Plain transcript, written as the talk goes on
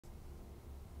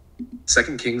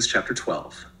2 Kings chapter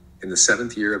 12. In the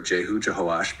 7th year of Jehu,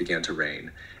 Joash began to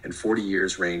reign, and 40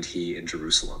 years reigned he in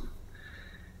Jerusalem.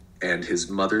 And his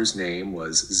mother's name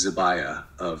was Zibiah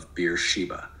of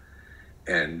Beersheba.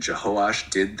 And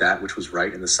Jehoash did that which was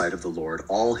right in the sight of the Lord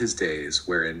all his days,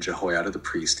 wherein Jehoiada the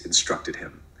priest instructed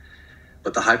him.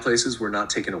 But the high places were not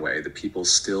taken away. The people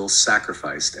still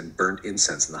sacrificed and burnt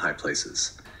incense in the high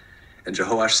places. And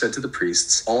Jehoash said to the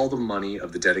priests, all the money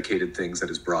of the dedicated things that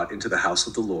is brought into the house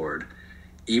of the Lord,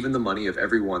 even the money of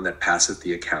every one that passeth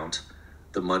the account,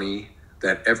 the money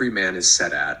that every man is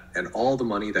set at, and all the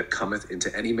money that cometh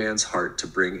into any man's heart to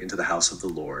bring into the house of the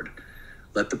Lord,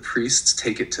 let the priests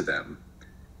take it to them,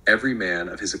 every man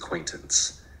of his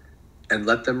acquaintance, and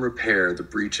let them repair the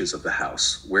breaches of the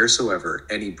house, wheresoever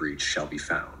any breach shall be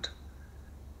found.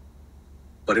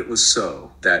 But it was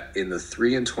so, that in the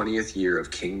 23rd year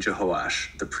of King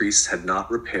Jehoash, the priests had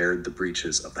not repaired the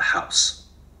breaches of the house.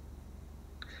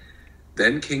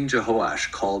 Then King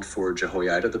Jehoash called for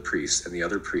Jehoiada the priest and the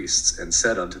other priests, and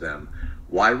said unto them,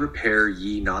 why repair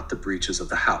ye not the breaches of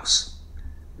the house?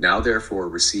 Now therefore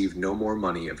receive no more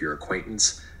money of your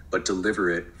acquaintance, but deliver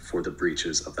it for the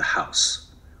breaches of the house.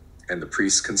 And the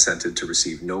priests consented to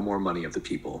receive no more money of the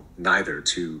people, neither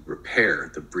to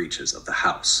repair the breaches of the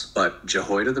house. But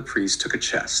Jehoiada the priest took a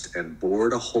chest, and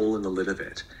bored a hole in the lid of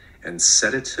it, and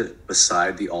set it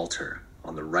beside the altar,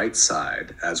 on the right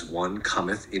side, as one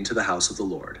cometh into the house of the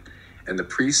Lord. And the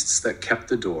priests that kept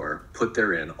the door put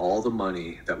therein all the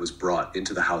money that was brought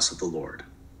into the house of the Lord.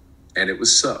 And it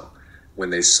was so,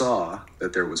 when they saw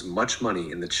that there was much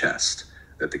money in the chest,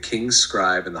 that the king's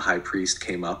scribe and the high priest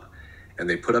came up, and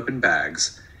they put up in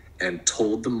bags, and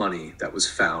told the money that was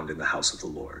found in the house of the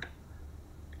Lord.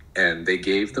 And they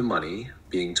gave the money,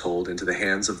 being told, into the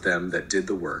hands of them that did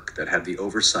the work, that had the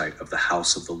oversight of the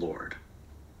house of the Lord.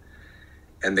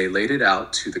 And they laid it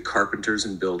out to the carpenters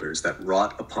and builders that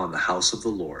wrought upon the house of the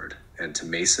Lord, and to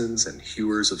masons and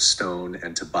hewers of stone,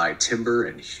 and to buy timber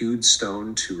and hewed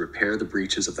stone to repair the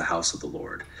breaches of the house of the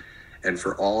Lord, and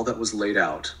for all that was laid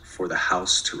out for the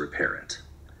house to repair it.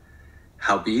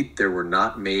 Howbeit there were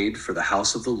not made for the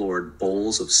house of the Lord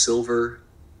bowls of silver,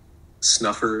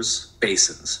 snuffers,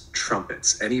 basins,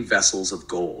 trumpets, any vessels of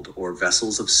gold, or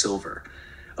vessels of silver,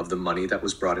 of the money that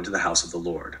was brought into the house of the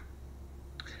Lord.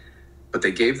 But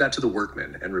they gave that to the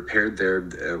workmen, and repaired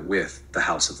therewith the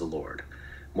house of the Lord.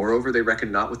 Moreover, they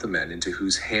reckoned not with the men into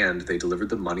whose hand they delivered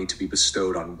the money to be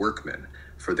bestowed on workmen,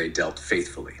 for they dealt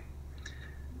faithfully.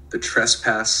 The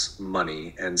trespass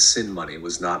money and sin money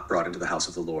was not brought into the house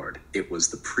of the Lord. It was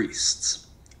the priests.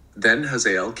 Then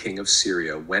Hazael, king of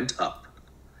Syria, went up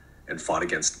and fought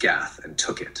against Gath and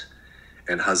took it.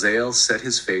 And Hazael set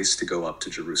his face to go up to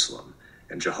Jerusalem.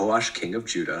 And Jehoash, king of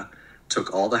Judah,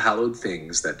 took all the hallowed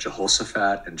things that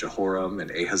Jehoshaphat and Jehoram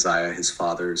and Ahaziah his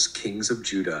fathers, kings of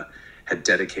Judah, had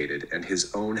dedicated, and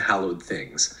his own hallowed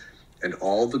things, and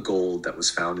all the gold that was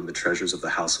found in the treasures of the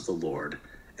house of the Lord,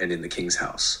 and in the king's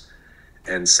house,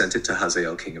 and sent it to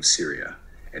Hazael king of Syria,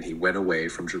 and he went away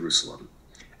from Jerusalem.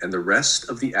 And the rest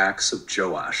of the acts of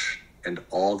Joash, and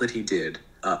all that he did,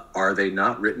 are they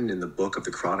not written in the book of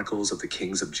the Chronicles of the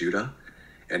kings of Judah?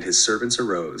 And his servants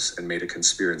arose, and made a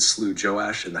conspiracy, slew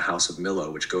Joash in the house of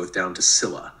Millo, which goeth down to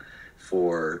Silla,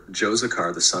 for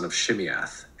Josachar the son of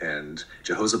Shimeath, and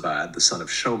Jehozabad the son of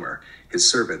Shomer, his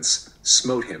servants,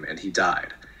 smote him, and he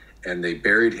died. And they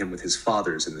buried him with his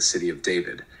fathers in the city of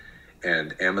David,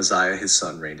 and Amaziah his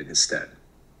son reigned in his stead.